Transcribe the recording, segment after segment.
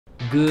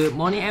Good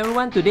morning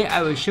everyone, today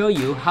I will show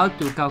you how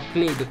to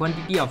calculate the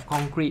quantity of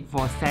concrete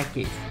for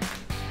staircase.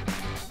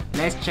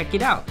 Let's check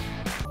it out.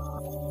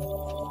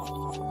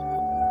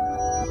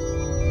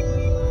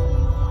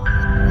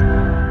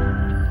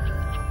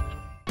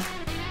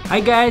 Hi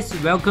guys,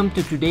 welcome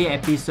to today's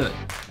episode.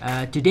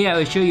 Today I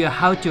will show you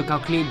how to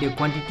calculate the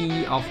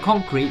quantity of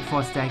concrete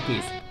for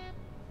staircase.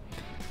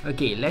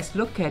 Okay, let's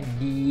look at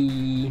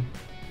the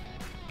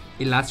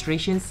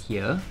illustrations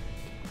here.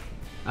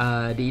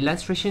 The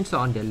illustrations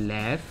on the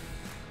left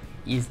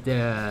is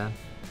the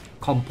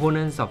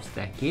components of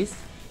staircase.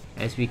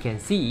 As we can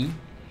see,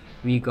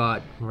 we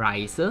got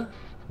riser,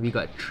 we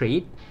got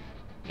tread,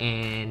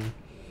 and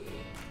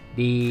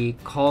they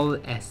call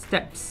as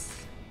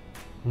steps.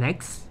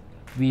 Next,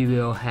 we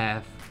will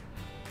have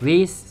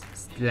raised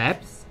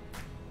slabs,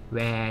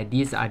 where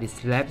these are the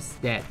slabs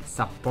that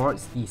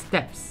supports the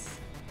steps,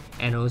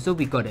 and also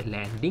we got a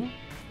landing,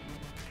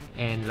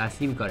 and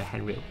lastly we got a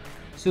handrail.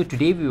 So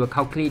today we will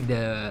calculate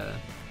the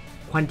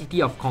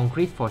quantity of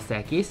concrete for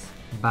staircase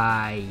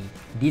by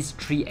these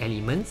three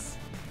elements: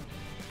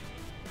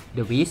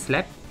 the raised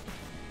slab,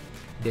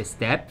 the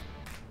step,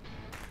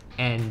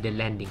 and the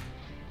landing.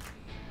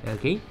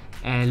 Okay,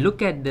 and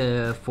look at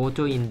the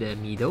photo in the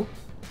middle.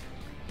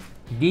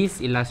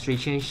 This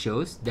illustration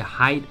shows the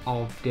height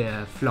of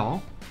the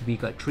floor. We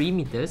got 3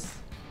 meters,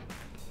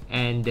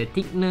 and the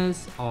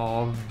thickness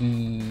of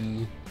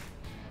the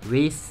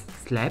raised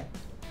slab,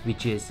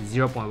 which is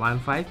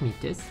 0.15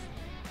 meters,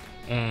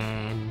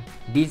 and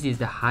this is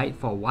the height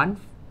for one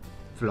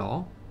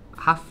floor,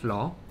 half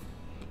floor,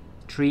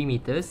 3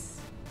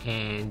 meters,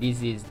 and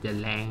this is the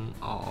length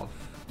of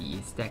the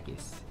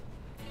staircase,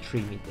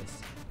 3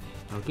 meters.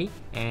 Okay,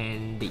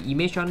 and the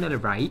image on the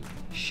right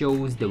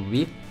shows the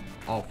width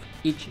of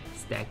each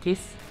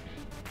staircase,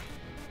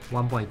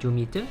 1.2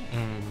 meter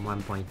and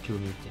 1.2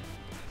 meter.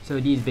 So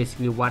this is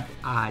basically what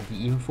are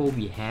the info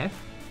we have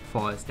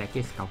for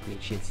staircase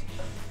calculations.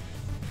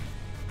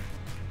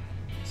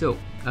 So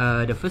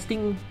the first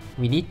thing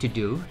we need to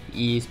do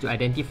is to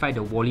identify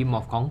the volume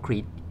of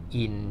concrete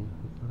in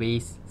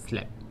raised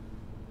slab.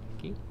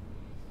 Okay.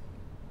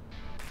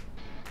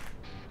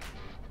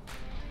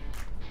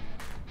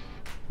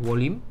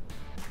 Volume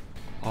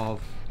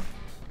of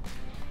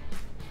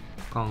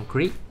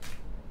concrete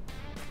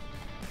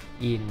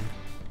in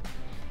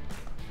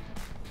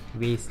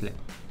raised slab.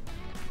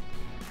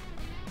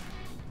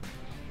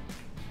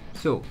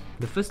 So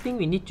the first thing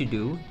we need to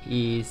do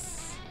is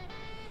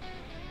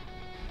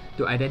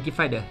to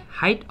identify the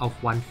height of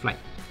one flight.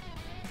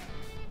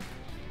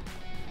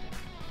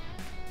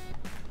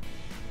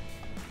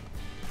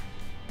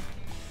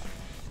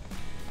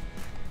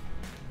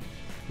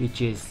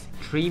 Which is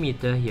 3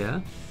 meter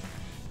here,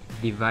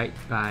 divide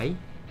by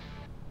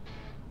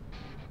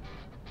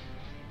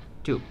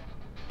 2.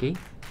 Okay,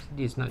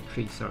 this is not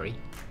 3, sorry.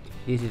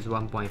 This is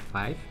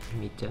 1.5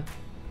 meter.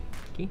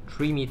 Okay,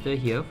 3 meter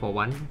here for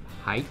one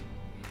height,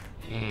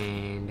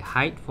 and the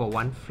height for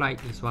one flight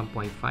is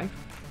 1.5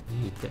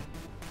 meter.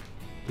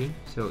 Okay,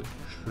 so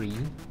 3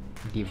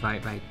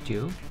 divided by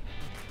 2,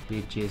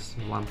 which is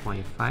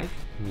 1.5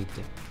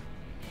 meter.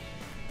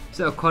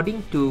 So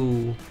according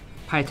to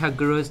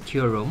Pythagoras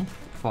theorem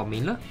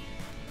formula,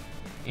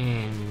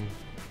 and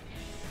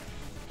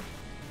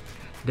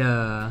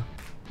the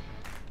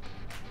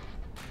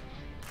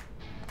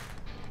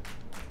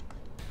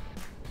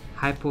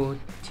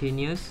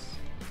hypotenuse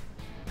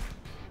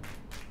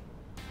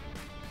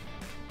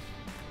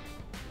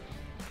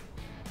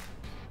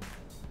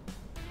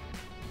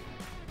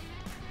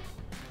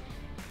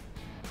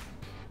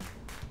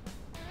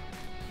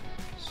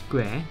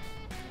square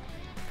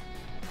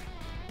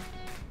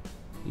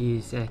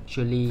is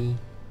actually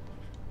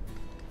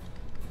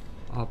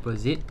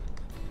opposite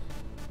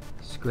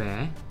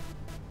square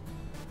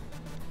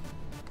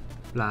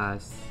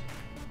plus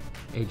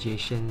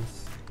adjacent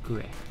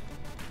square.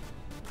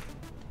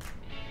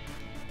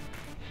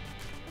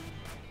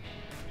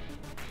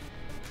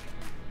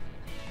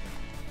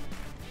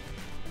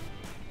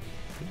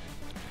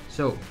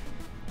 So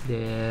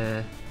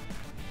the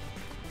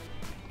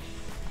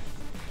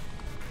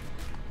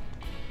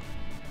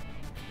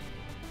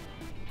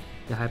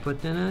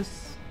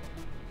hypotenuse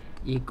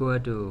equal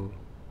to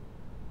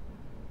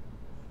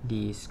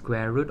the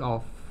square root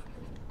of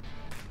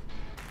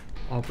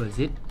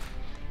opposite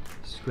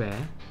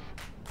square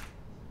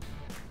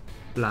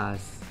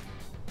plus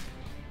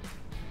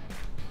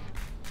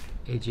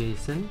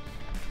adjacent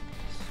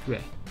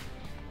square,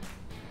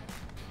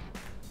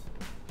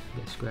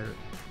 the square root.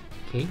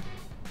 Okay,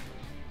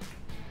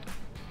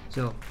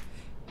 so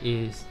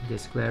is the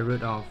square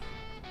root of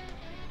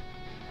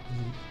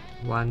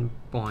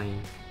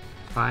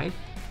 1.5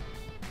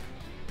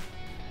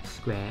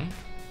 square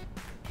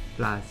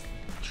plus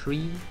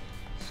 3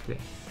 square,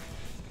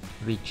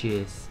 which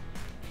is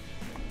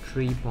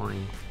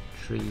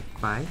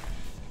 3.35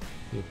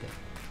 meter.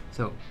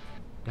 So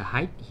the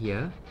height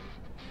here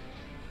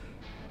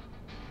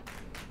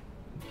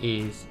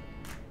is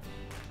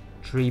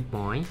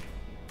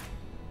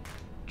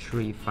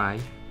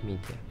 3.35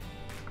 meter.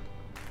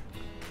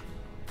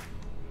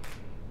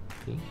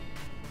 Okay,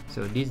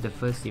 so this is the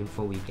first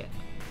info we get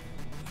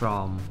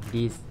from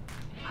this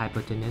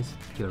hypotenuse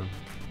theorem.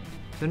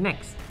 So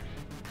next,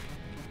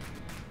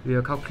 we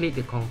will calculate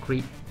the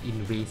concrete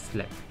in raised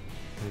slab.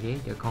 Okay,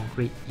 the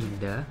concrete in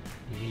the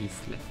raised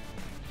slab.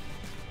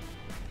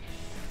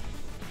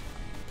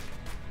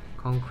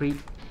 Concrete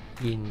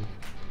in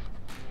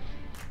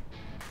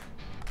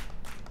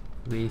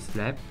raised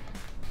slab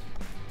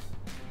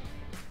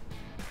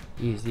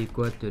is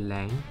equal to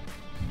length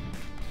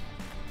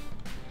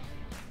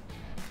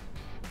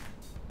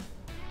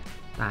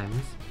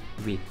times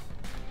width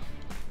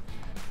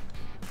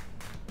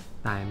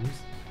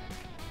times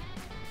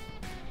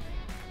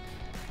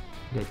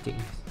the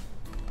thickness.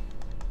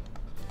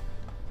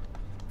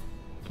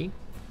 Okay,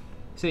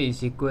 so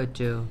it's equal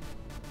to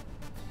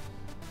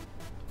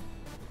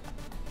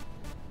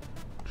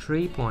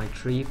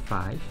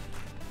 3.35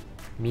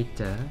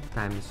 meter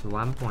times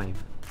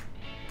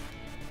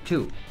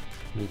 1.2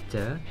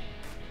 meter.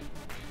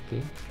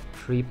 Okay,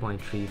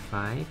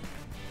 3.35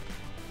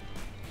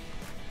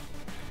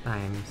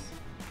 times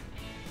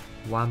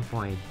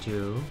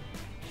 1.2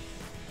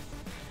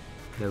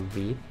 the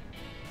width,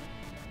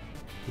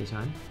 this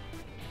one.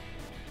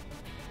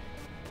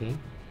 Okay,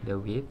 the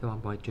width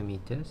 1.2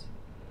 meters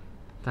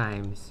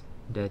times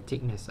the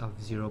thickness of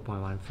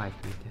 0.15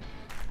 meter,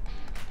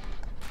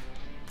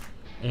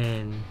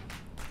 and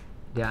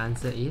the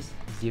answer is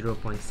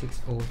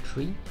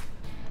 0.603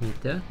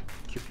 meter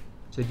cube.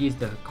 So this is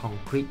the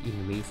concrete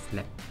in raised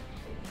slab.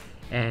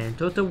 And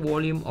total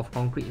volume of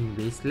concrete in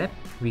raised slab,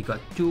 we got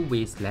 2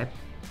 raised slab.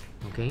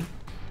 Okay,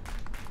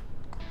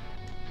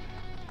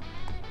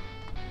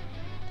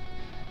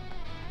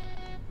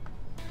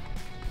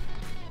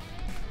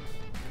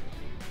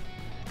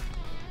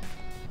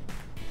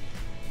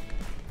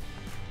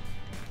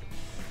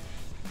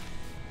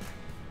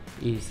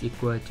 is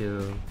equal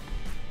to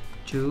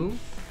 2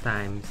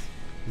 times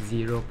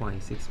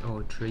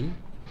 0.603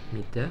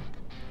 meter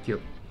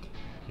cube,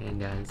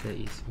 and the answer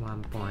is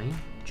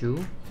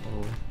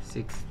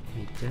 1.206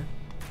 meter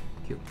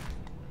cube.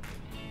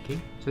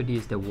 Okay, so this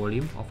is the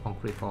volume of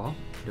concrete for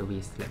the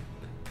raised slab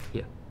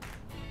here.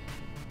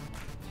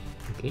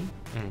 Okay,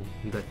 and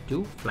we got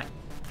 2 flight.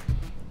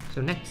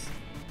 So next,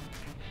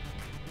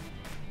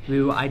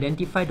 we will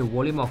identify the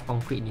volume of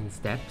concrete in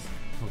steps.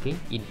 Okay,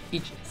 in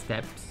each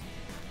steps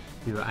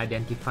we will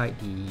identify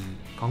the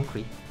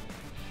concrete.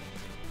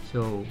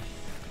 So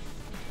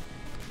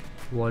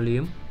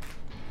volume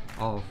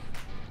of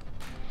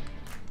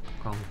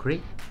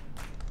concrete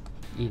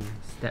in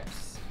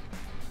steps,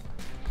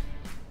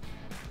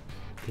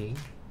 okay,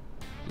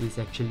 is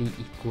actually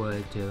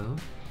equal to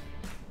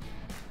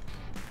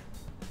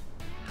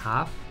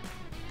half,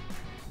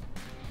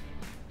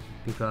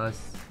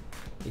 because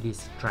it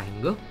is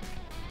triangle,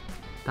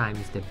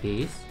 times the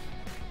base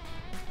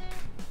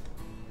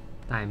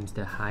times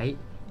the height,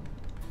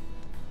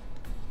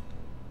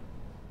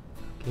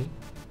 okay,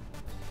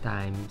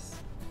 times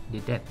the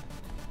depth.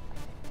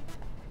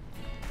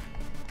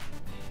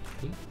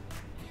 Okay,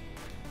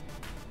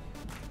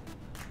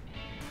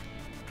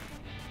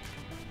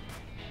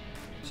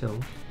 so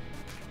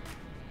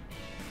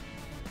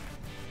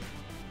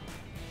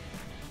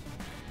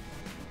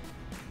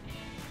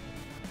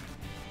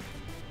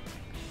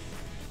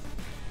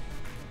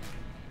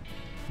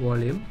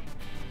volume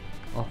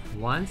of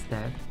one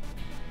step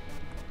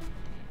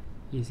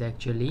is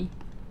actually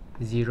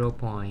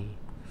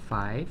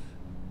 0.5,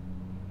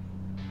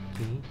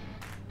 okay,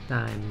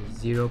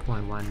 times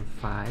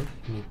 0.15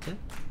 meter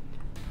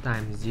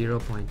times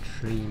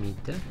 0.3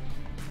 meter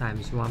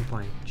times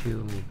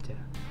 1.2 meter,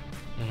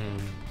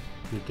 and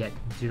we get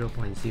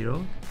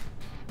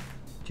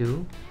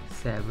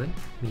 0.027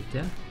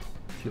 meter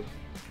cube.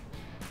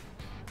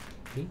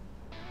 Okay,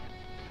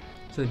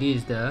 so this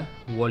is the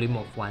volume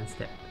of one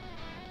step,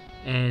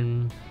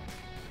 and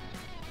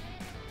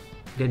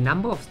the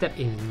number of steps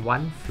in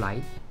one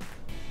flight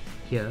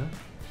here,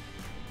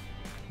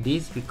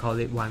 this we call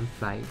it one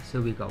flight.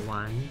 So we got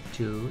 1,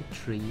 2,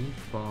 3,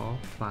 4,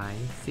 5,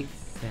 6,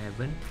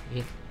 7,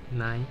 8,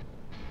 9,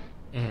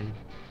 and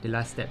the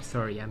last step,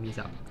 sorry, I missed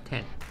out,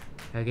 10.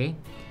 Okay,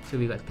 so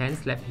we got 10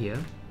 slabs here.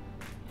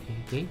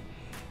 Okay,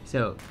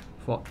 so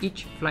for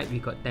each flight we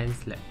got 10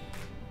 slabs.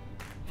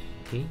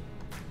 Okay,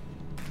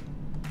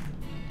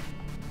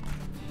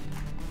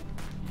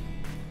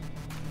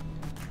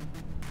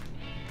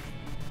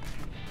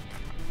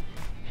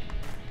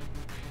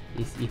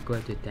 is equal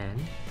to 10,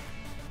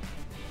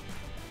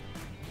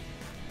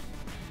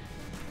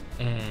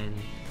 and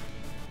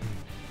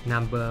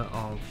number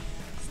of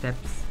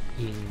steps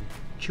in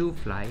 2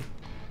 flight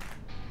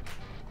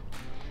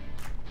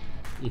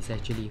is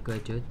actually equal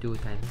to 2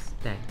 times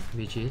 10,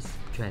 which is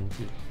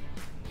 20.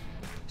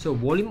 So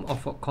volume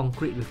of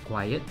concrete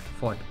required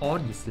for all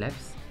the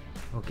slabs.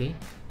 Okay,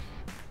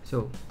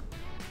 so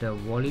the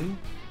volume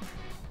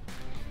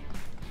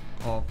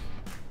of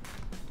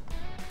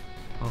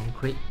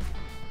concrete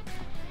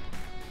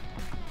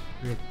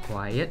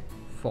required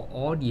for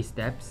all these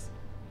steps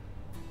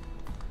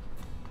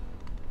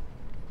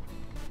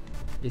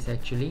is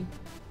actually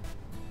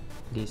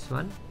this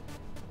one.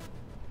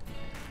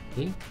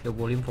 Okay, the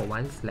volume for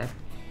one slab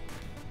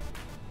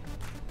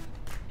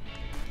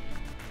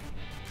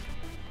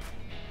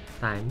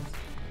times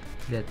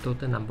the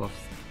total number of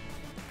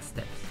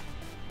steps,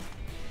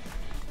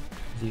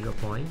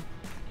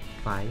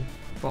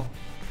 0.54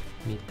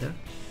 meter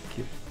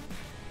cube.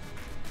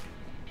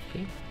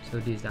 Okay, so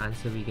this is the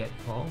answer we get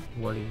for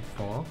volume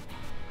for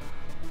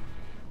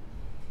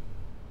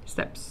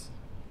steps.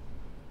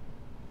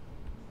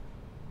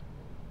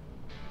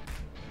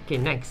 Okay,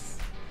 next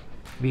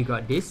we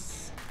got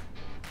this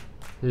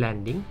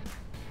landing.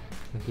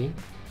 Okay,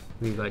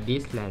 we got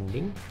this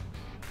landing,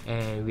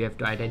 and we have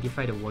to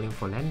identify the volume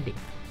for landing.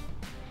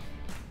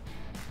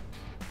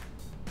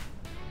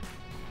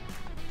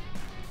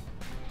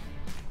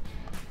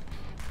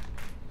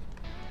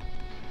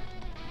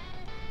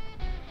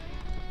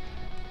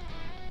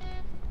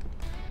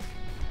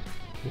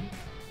 Okay,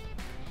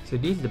 so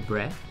this is the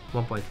breadth,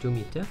 1.2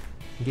 meter.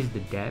 This is the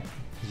depth,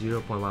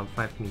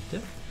 0.15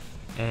 meter,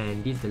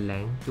 and this is the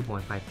length,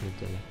 2.5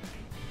 meter length.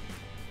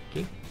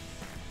 Okay.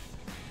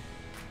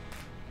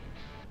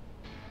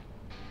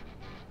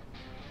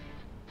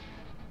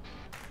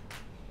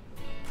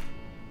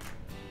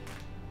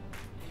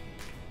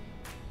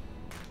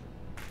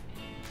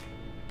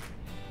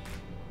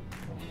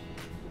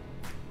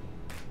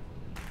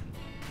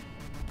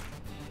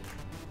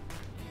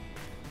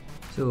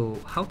 So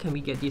how can we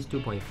get this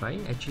 2.5?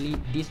 Actually,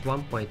 this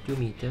 1.2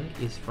 meter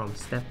is from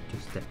step to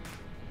step.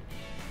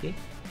 Okay,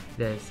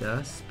 there's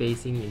a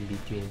spacing in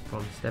between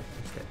from step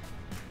to step.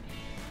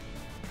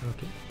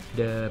 Okay,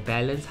 the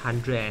balance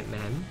 100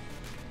 mm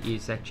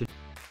is actually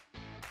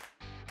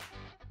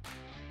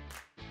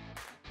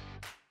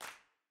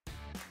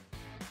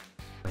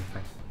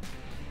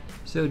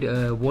so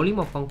the volume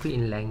of concrete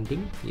in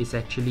landing is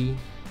actually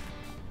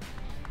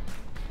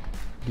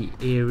the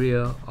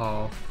area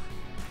of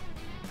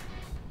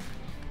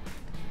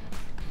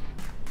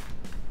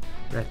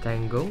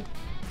rectangle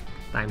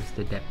times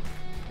the depth.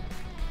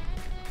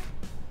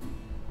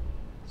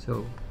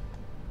 So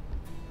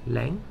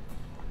length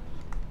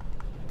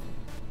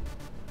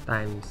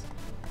times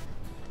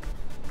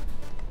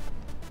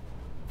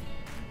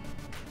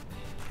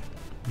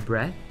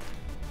breadth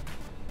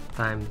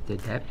times the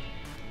depth,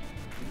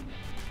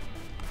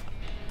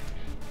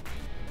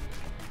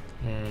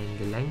 and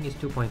the length is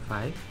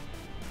 2.5,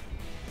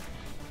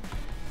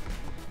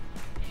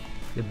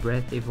 the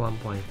breadth is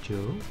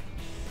 1.2,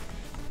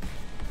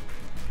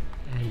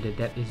 and the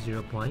depth is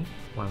 0.15.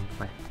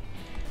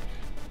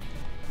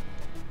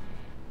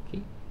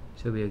 Okay,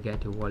 so we'll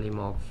get a volume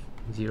of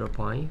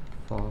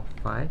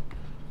 0.45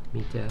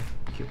 meter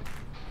cube.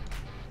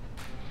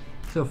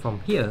 So from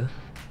here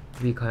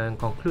we can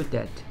conclude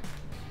that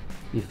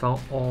we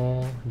found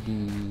all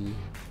the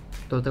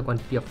total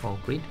quantity of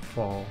concrete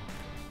for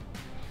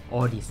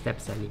all the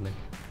steps element.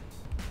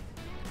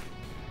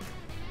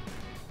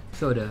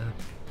 So the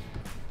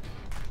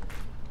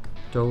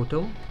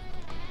total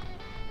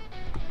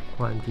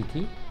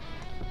quantity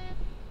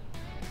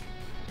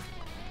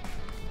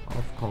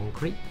of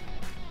concrete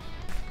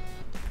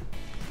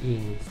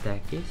in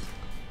staircase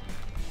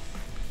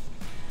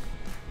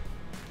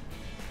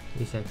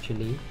is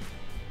actually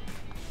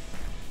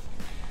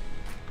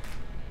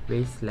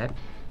base slab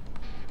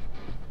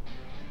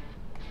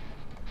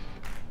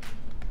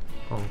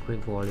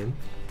concrete volume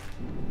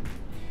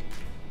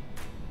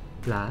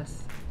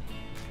plus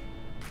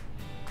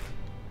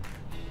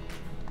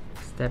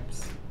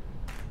steps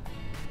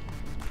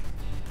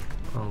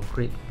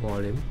concrete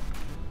volume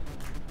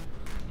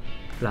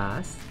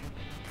plus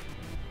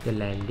the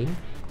landing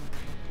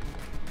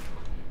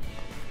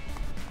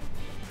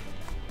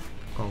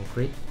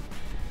concrete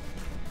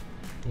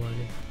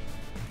volume.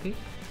 Okay,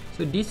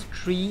 so these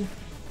three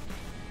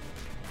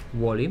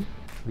volume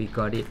we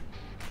got it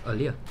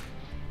earlier.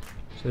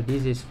 So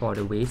this is for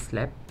the waist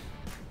slab.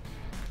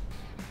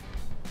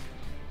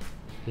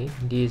 Okay,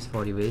 this is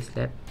for the waist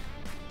slab,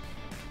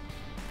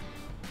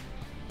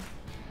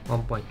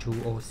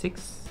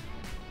 1.206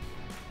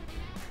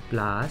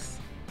 plus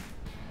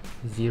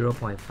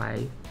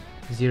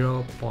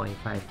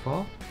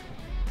 0.54.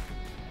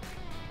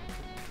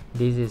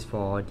 This is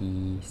for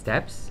the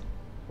steps,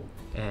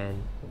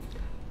 and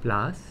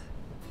plus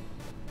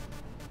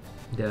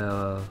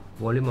the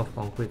volume of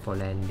concrete for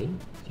landing,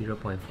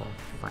 0.45.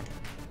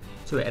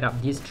 So we add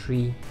up these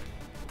three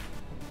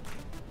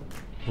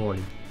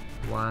volume,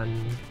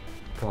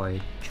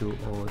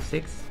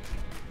 1.206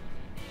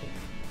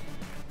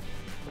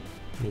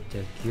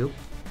 meter cube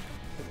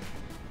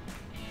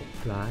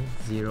plus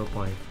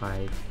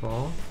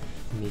 0.54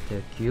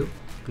 meter cube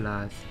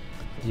plus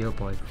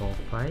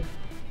 0.45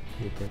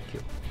 meter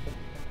cube.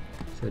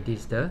 So this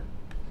is the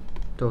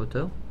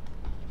total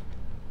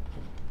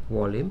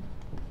volume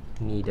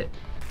needed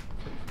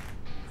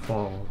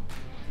for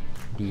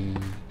the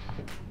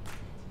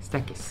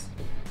staircase.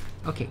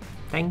 Okay,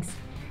 thanks.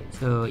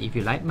 So if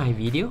you like my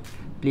video,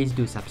 please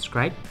do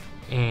subscribe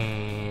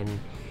and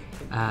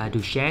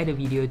do share the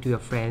video to your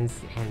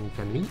friends and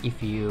family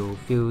if you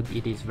feel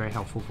it is very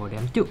helpful for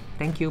them too.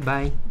 Thank you.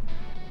 Bye.